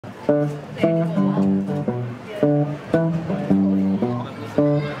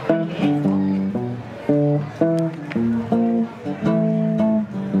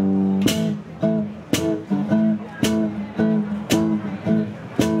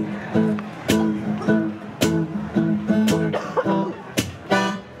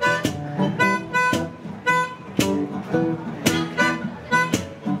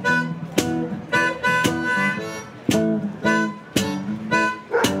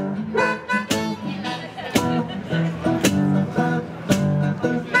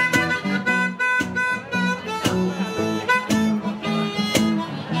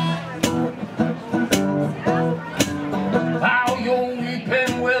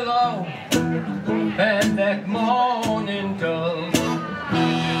And that morning dove,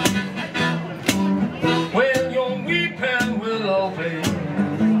 when your weeping willow, babe,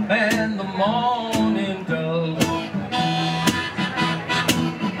 and the morning dove.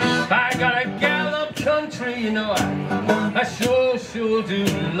 I got a gal up country, you know, I sure do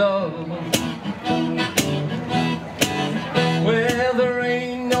love. Well, there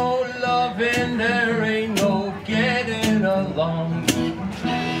ain't no loving, there ain't no getting along.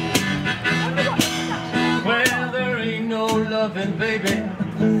 Well, there ain't no loving, baby,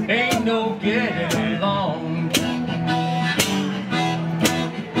 ain't no getting along.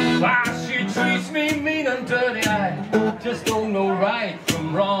 Why, she treats me mean and dirty, I just don't know right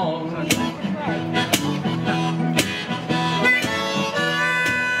from wrong.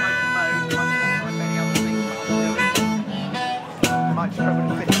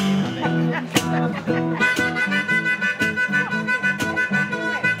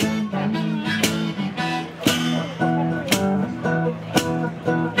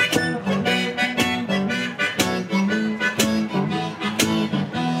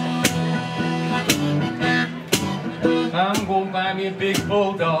 I'm gonna buy me a big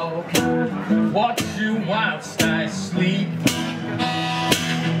bulldog, watch you whilst I sleep.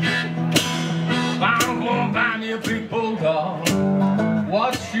 I'm gonna buy me a big bulldog,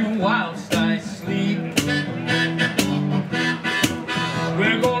 watch you whilst I sleep.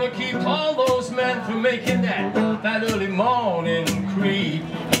 We're gonna keep all those men from making that early morning creep.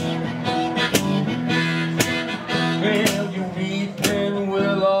 Well, you weeping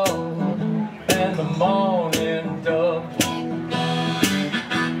willow and the morning